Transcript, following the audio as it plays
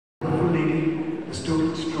The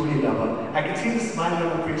students truly love her. I can see the smile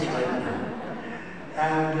on her face right now.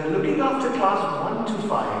 And looking after class 1 to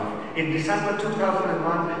 5, in December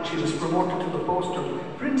 2001, she was promoted to the post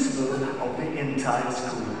of principal of the entire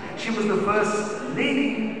school. She was the first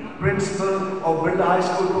lady principal of Birla High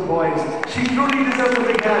School for boys. She truly deserves a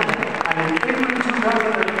big hand. And in April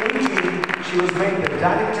 2018, she was made the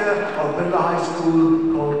director of Birla High School,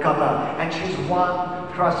 Kolkata. And she's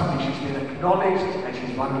won, trust me, she's been acknowledged and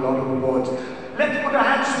she's won a lot of awards. Let's put our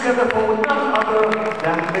hands together for none other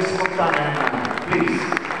than Miss Mukta, please.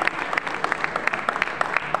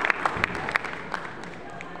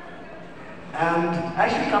 And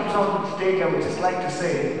as she comes on stage, I would just like to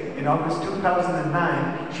say, in August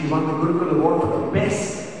 2009, she won the Gurukul Award for the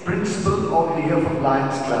Best Principal of the Year from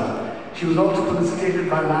Lions Club. She was also felicitated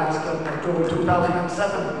by Lions Club in October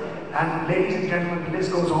 2007. And ladies and gentlemen, the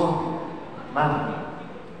list goes on. Ma'am.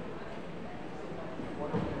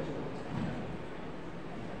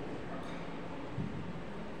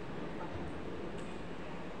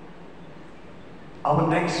 Our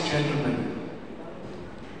next gentleman,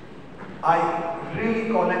 I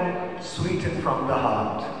really call him sweet and from the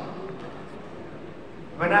heart.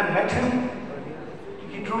 When I met him,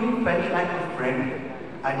 he truly felt like a friend.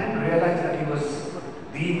 I didn't realize that he was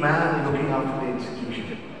the man looking after the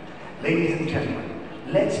institution. Ladies and gentlemen,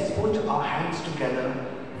 let's put our hands together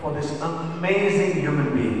for this amazing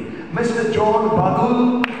human being. Mr. John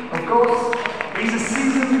Bagul, of course, he's a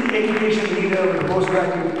seasoned education leader with a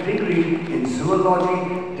postgraduate degree in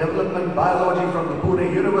zoology, development biology from the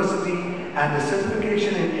Pune University, and a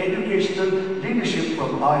certification in educational leadership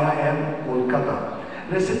from IIM Kolkata.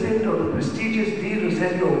 Recipient of the prestigious D.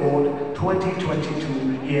 Rosendo Award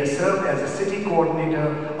 2022, he has served as a city coordinator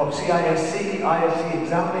of CISC, ISC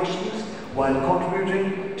examinations while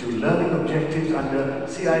contributing to learning objectives under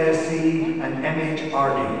CISC and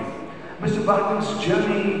MHRD. Mr. Bagul's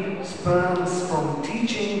journey spans from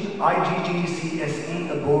teaching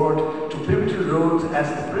IGGCSE abroad to pivotal roles as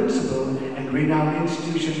the principal in renowned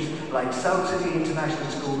institutions like South City International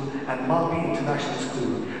School and Malpi International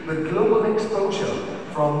School, with global exposure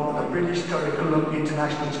from the British Curriculum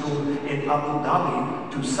International School in Abu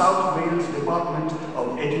Dhabi to South Wales Department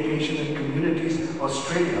of Education and Communities,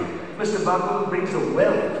 Australia. Mr. Bagul brings a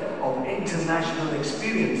wealth of international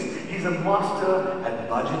experience. He's a master at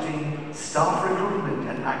budgeting, staff recruitment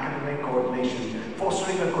and academic coordination,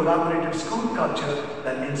 fostering a collaborative school culture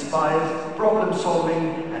that inspires problem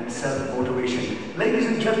solving and self-motivation. Ladies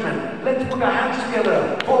and gentlemen, let's put our hands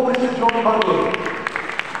together for Mr. John Bagul.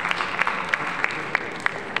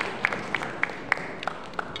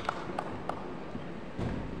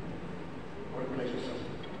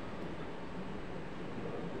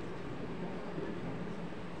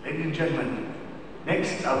 Ladies and gentlemen,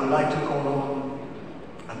 next I would like to call on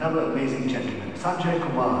another amazing gentleman, Sanjay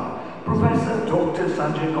Kumar. Professor Dr.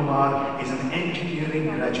 Sanjay Kumar is an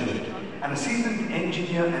engineering graduate and a seasoned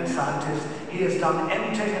engineer and scientist. He has done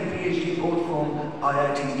MTech and PhD both from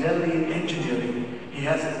IIT Delhi in engineering. He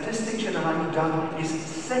has a distinction and having done his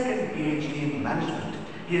second PhD in management.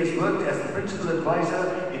 He has worked as the principal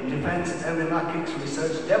advisor in Defense Aeronautics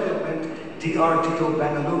Research Development, DRDO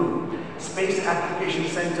Bangalore, Space Application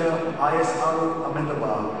Center, ISRO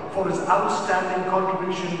Ahmedabad, for his outstanding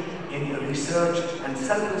contribution in research and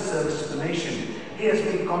selfless service to the nation. He has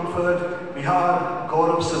been conferred Bihar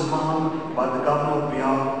Gaurav Samman by the Governor of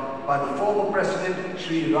Bihar, by the former President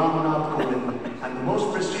Shri Ramnath Kovind, and the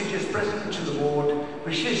most prestigious presidential award,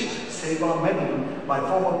 Vishisht Seva Medal, by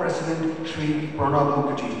former President Shri Pranab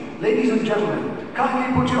Mukherjee. Ladies and gentlemen,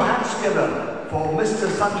 kindly put your hands together for Mr.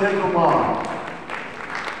 Sanjay Kumar.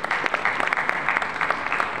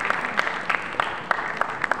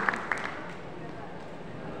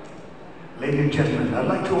 Ladies and gentlemen, I'd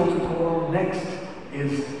like to also call on next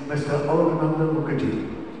is Mr. Alokananda Mukherjee.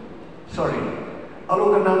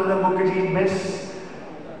 Alokananda Mukherjee, Miss,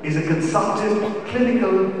 is a consultant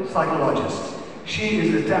clinical psychologist. She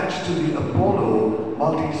is attached to the Apollo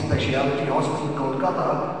Multi-Speciality Hospital,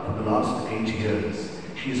 Kolkata for the last 8 years.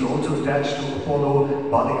 She is also attached to Apollo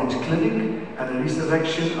Baliganj Clinic and a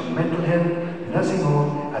Resurrection of Mental Health Nursing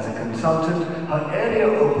Home as a consultant. Her area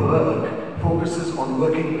of work focuses on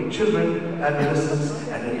working with children, adolescents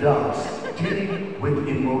and adults dealing with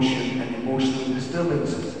emotion and emotional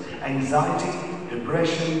disturbances, anxiety,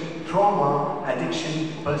 depression, trauma,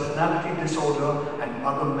 addiction, personality disorder and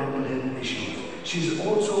other mental health issues. She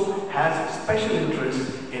also has special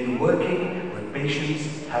interest in working with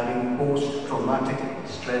patients having post-traumatic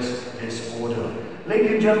stress disorder.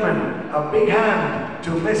 Ladies and gentlemen, a big hand to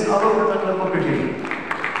Miss Alokananda Mukherjee.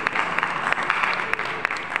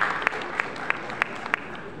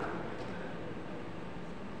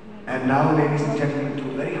 And now, ladies and gentlemen,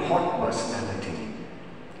 to a very hot personality.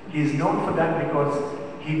 He is known for that because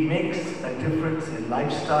he makes a difference in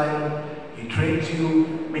lifestyle. He trains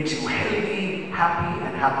you, makes you healthy, happy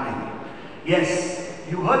and happening. Yes,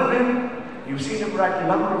 you heard of him, you've seen him write a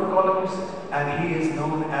number of columns, and he is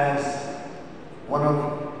known as one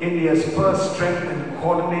of India's first strength and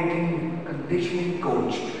coordinating conditioning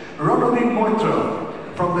coach. Ranodip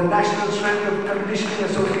Moitra, from the National Strength and Conditioning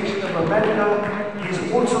Association of America. He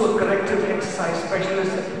is also a corrective exercise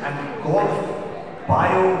specialist and golf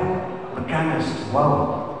biomechanist.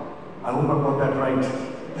 Wow, I hope I got that right.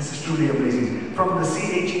 This is truly amazing. From the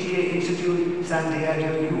CHEK Institute,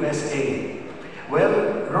 Santiago, USA. Well,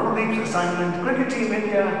 Ranodip's assignment: Cricket Team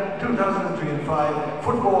India 2003 and 5,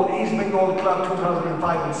 Football East Bengal Club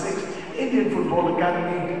 2005 and 6, Indian Football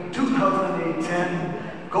Academy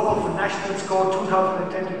 2008-10, Golf National Score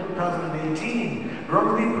 2010 to 2018.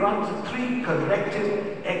 Ranodip runs 3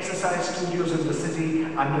 corrective exercise studios in the city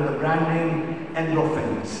under the brand name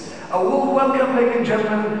Endorphins. A warm welcome, ladies and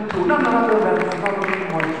gentlemen, to none other than Ranodip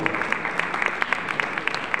Moitra.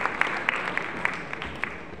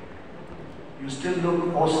 You still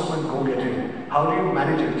look awesome and go-getting. How do you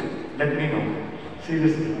manage it? Let me know.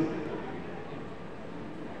 Seriously.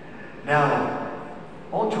 Now,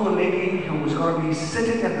 on to a lady who is going to be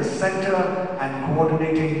sitting at the center and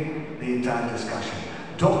coordinating the entire discussion.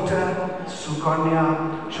 Dr.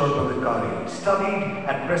 Sukanya Chodbadekari studied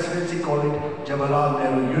at Presidency College, Jawaharlal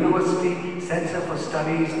Nehru University, Center for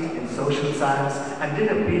Studies in Social Science, and did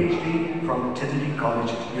a PhD from Trinity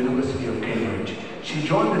College, University of Cambridge. She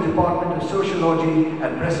joined the Department of Sociology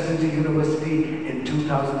at Presidency University in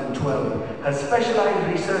 2012. Her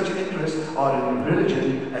specialized research interests are in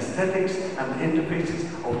religion, aesthetics, and the interfaces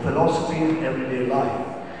of philosophy and everyday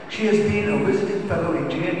life. She has been a visiting fellow in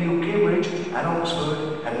JNU, Cambridge, and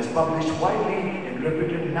Oxford, and has published widely in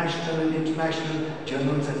reputed national and international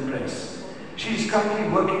journals and press. She is currently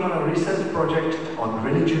working on a research project on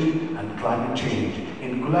religion and climate change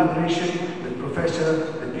in collaboration with Professor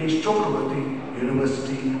Dipesh Chakravarti,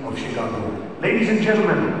 University of Chicago. Ladies and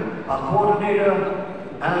gentlemen, our coordinator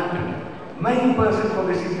and main person for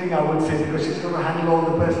this evening, I would say, because she's going to handle all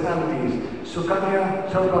the personalities,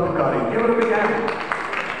 Sukanya Chodbadekari. Give her a big hand.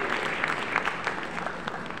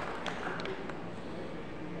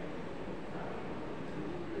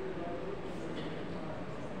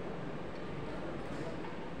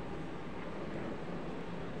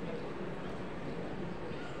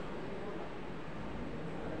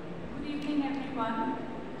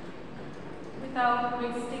 Without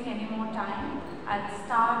wasting any more time, I'll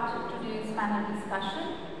start today's panel discussion.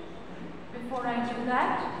 Before I do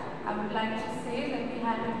that, I would like to say that we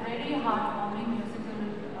had a very heartwarming musical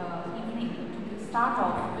evening to start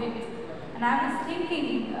off with. And I was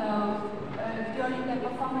thinking during the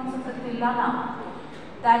performance of the Tilana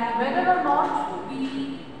that whether or not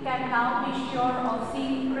we can now be sure of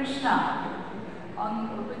seeing Krishna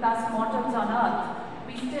with us mortals on earth,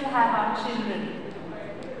 we still have our children.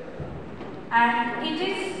 And it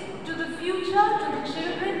is to the future, to the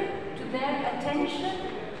children, to their attention,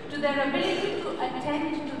 to their ability to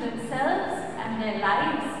attend to themselves and their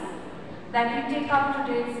lives that we take up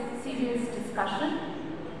today's serious discussion.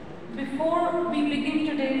 Before we begin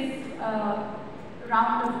today's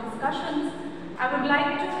round of discussions, I would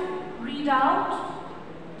like to read out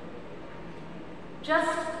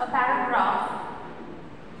just a paragraph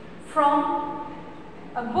from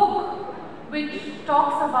a book which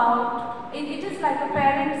talks about, it is like a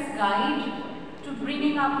parent's guide to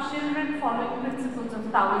bringing up children following principles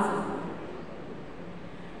of Taoism.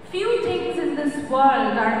 Few things in this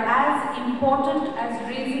world are as important as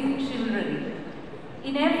raising children.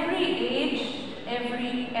 In every age,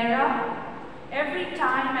 every era, every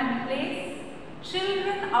time and place,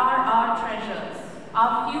 children are our treasures,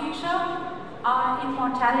 our future, our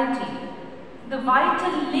immortality, the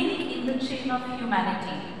vital link in the chain of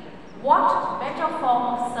humanity. What better form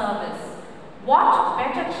of service? What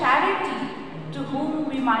better charity to whom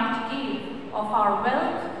we might give of our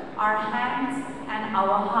wealth, our hands, and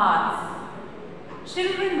our hearts?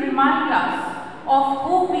 Children remind us of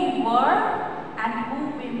who we were and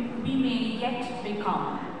who we may yet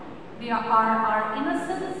become. They are our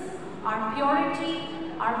innocence, our purity,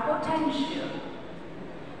 our potential.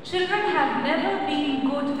 Children have never been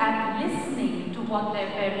good at listening to what their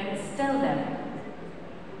parents tell them,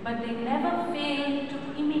 but they never fail to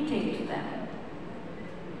imitate them.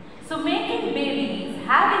 So making babies,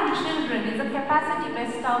 having children is a capacity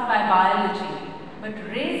bestowed by biology, but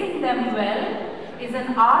raising them well is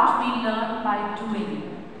an art we learn by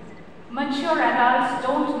doing. Mature adults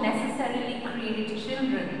don't necessarily create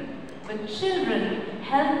children, but children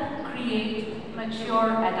help create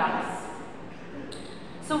mature adults.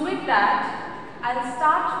 So with that, I'll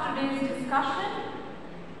start today's discussion.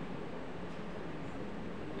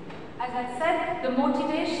 As I said, the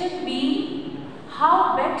motivation being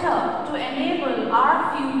how better to enable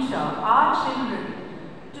our future, our children,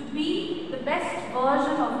 to be the best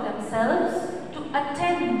version of themselves, to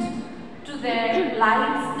attend to their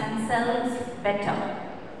lives and selves better.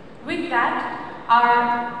 With that,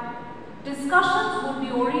 our discussions will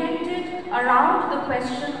be oriented around the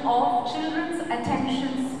question of children's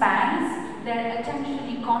attention spans, their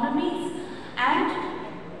attention economies, and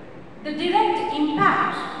the direct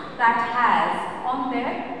impact that has on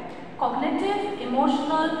their cognitive,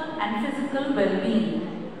 emotional, and physical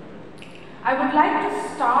well-being. I would like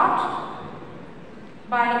to start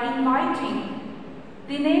by inviting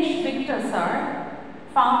Dinesh Victor sir,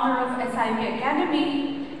 founder of SIB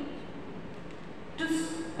Academy, to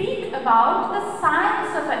speak about the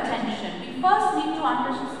science of attention. We first need to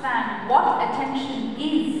understand what attention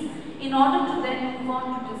is in order to then move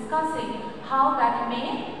on to discussing how that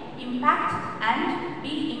may impact and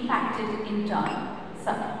be impacted in turn.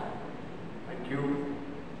 Sir. Thank you.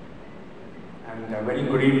 And a very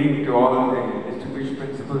good evening to all the distinguished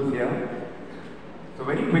principals here. So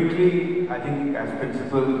very quickly, I think as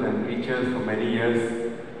principals and teachers for many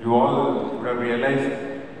years, you all would have realized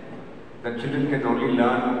that children can only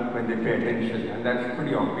learn when they pay attention, and that's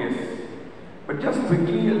pretty obvious. But just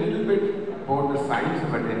quickly, a little bit about the science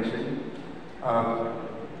of attention.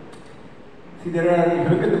 See, if you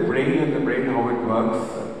look at the brain how it works,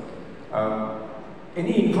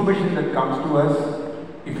 any information that comes to us,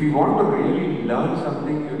 if we want to really learn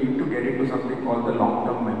something, you need to get into something called the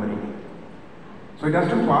long-term memory. So it has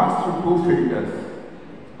to pass through two filters.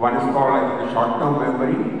 One is called, I think, the short-term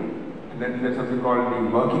memory, and then there's something called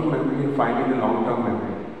the working memory, and finally the long-term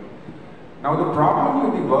memory. Now the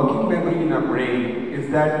problem with the working memory in our brain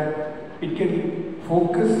is that it can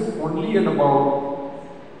focus only on about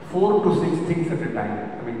 4 to 6 things at a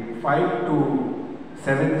time. I mean 5 to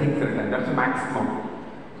 7 things at a time, that's the maximum.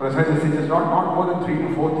 So as I said, it's not more than 3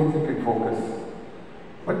 to 4 things it can focus.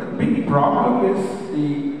 But the big problem is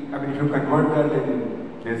if you convert that in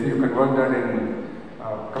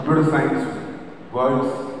computer science words,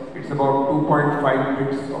 it's about 2.5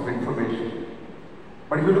 bits of information.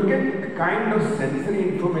 But if you look at the kind of sensory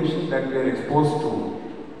information that we are exposed to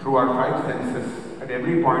through our 5 senses at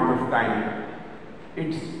every point of time,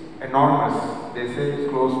 it's enormous. They say it's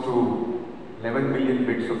close to 11 million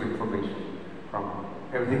bits of information from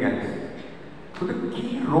everything else. So the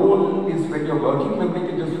key role is when your working memory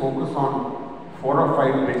can just focus on 4 or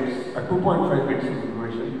 5 bits, 2.5 bits of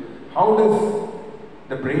information. How does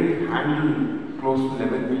the brain handle close to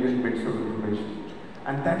 11 million bits of information?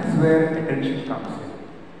 And that is where attention comes in.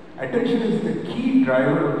 Attention is the key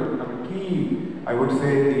driver, I would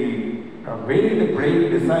say, the way the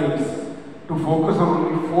brain decides to focus on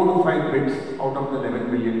only 4 to 5 bits out of the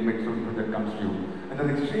 11 million bits of information that comes to you. And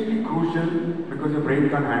that's extremely crucial because your brain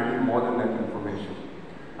can't handle more than that information.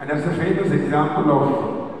 And that's a famous example of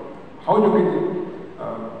how you can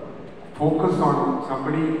focus on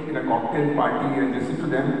somebody in a cocktail party and listen to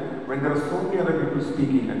them when there are so many other people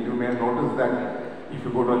speaking. And you may have noticed that if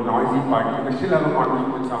you go to a noisy party, you may still have a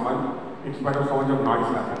conversation with someone in spite of so much of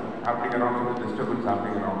noise happening around, so much disturbance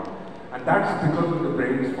happening around. And that's because of the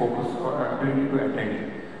brain's focus or ability to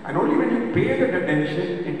attend. And only when you pay that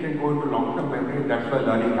attention, it can go into long-term memory, and that's where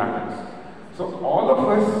learning happens. So all of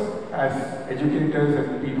us as educators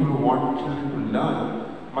and people who want children to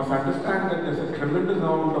learn must understand that there's a tremendous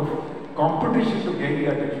amount of competition to gain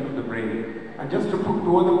the attention of the brain. And just to put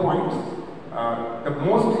 2 other points, the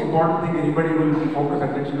most important thing anybody will focus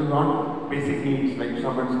attention is on basic needs, like if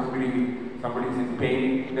someone's hungry, somebody's in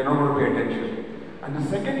pain, they're not going to pay attention. And the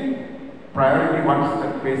second priority, once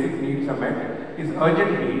that basic needs are met, is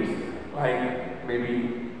urgent needs. Like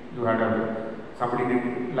maybe you had somebody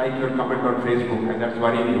didn't like your comment on Facebook and that's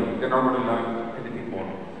worrying you. They're not going to learn anything more.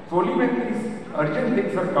 So only when these urgent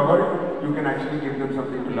things are covered, you can actually give them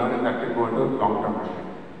something to learn, and that can go into long-term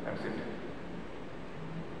learning. That's it.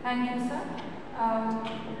 Thank you, sir.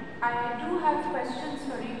 I do have questions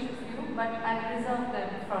for each of you, but I'll reserve them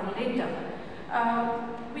for later.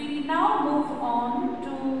 We now move on to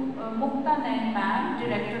Mukta Nain ma'am,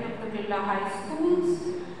 Director of the Birla High Schools,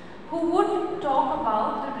 who would talk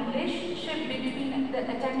about the relationship between the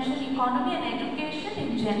attention economy and education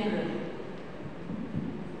in general.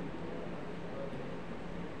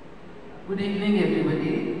 Good evening,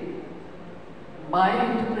 everybody. My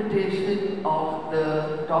interpretation of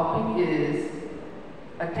the topic is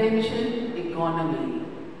attention economy,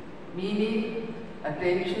 meaning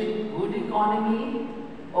attention good economy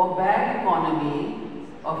or bad economy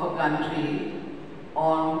of a country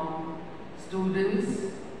on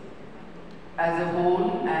students as a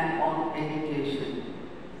whole and on education.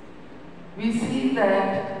 We see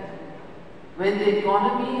that when the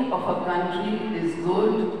economy of a country is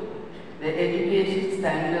good, the education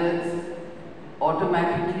standards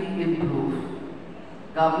automatically improve.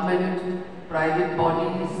 Government, private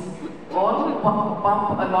bodies, all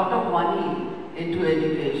pump a lot of money into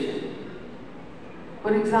education.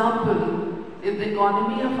 For example, if the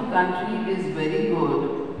economy of a country is very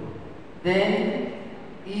good, then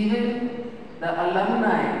even the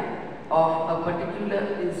alumni of a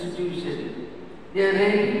particular institution, they are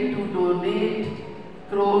ready to donate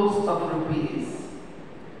crores of rupees.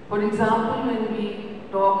 For example, when we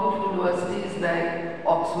talk of universities like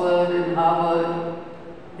Oxford and Harvard,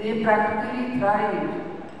 they practically thrive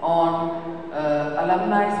on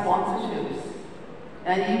alumni sponsorships.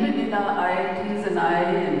 And even in our IITs and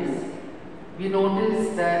IIMs, we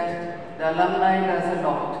notice that the alumni does a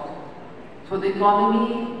lot. So the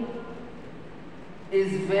economy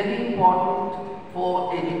is very important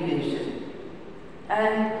for education.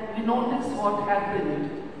 And we notice what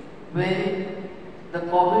happened when the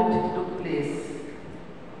COVID took place.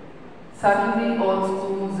 Suddenly all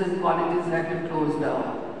schools and colleges had to close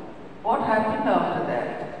down. What happened after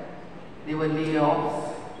that? There were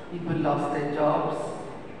layoffs, people lost their jobs,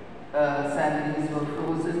 salaries were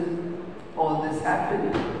frozen, all this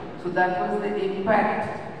happened. So that was the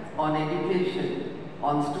impact on education,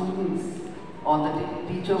 on students, on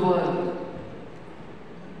the teacher world.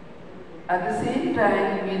 At the same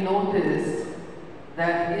time, we noticed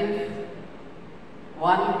that if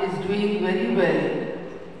one is doing very well,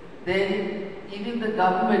 then even the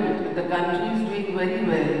government, if the country is doing very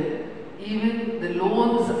well, even the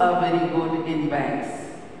loans are very good in banks.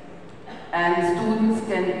 And students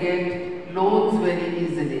can get loans very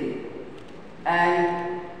easily.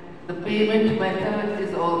 And the payment method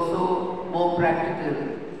is also more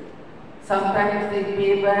practical. Sometimes they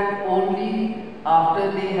pay back only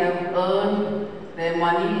after they have earned their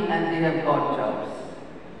money and they have got jobs.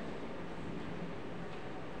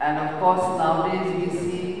 And of course, nowadays we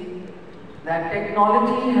see that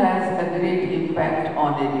technology has a great impact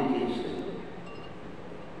on education.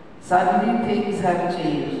 Suddenly things have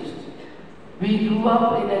changed. We grew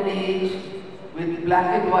up in an age with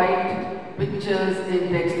black and white pictures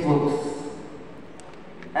in textbooks.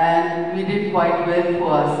 And we did quite well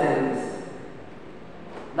for ourselves.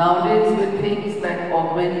 Nowadays with things like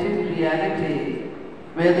augmented reality,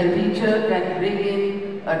 where the teacher can bring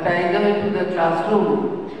in a tiger into the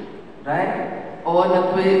classroom, right? Or an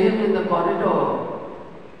aquarium in the corridor,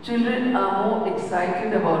 children are more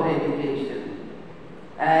excited about education.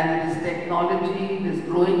 And this technology, this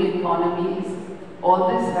growing economies, all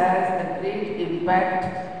this has a great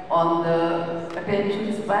impact on the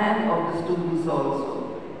attention span of the students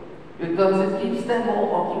also. Because it keeps them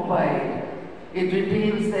more occupied. It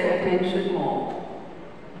retains their attention more.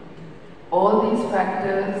 All these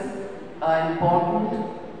factors are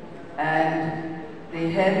important and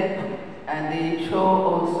they help and they ensure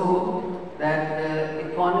also that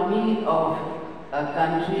the economy of a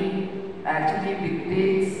country actually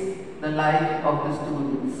dictates the life of the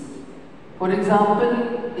students. For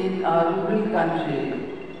example, in our rural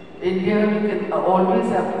country, India, we can always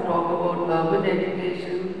have to talk about urban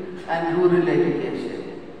education and rural education.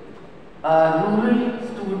 Rural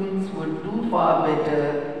students would do far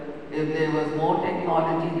better if there was more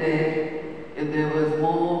technology there, if there was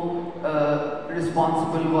more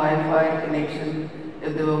responsible Wi-Fi connection,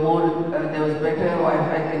 if there was better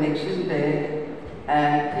Wi-Fi connection there,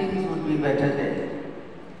 and things would be better there.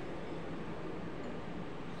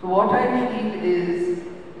 So what I feel is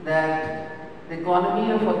that the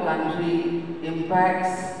economy of a country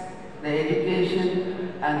impacts the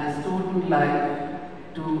education and the student life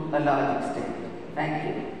to a large extent. Thank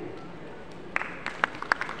you.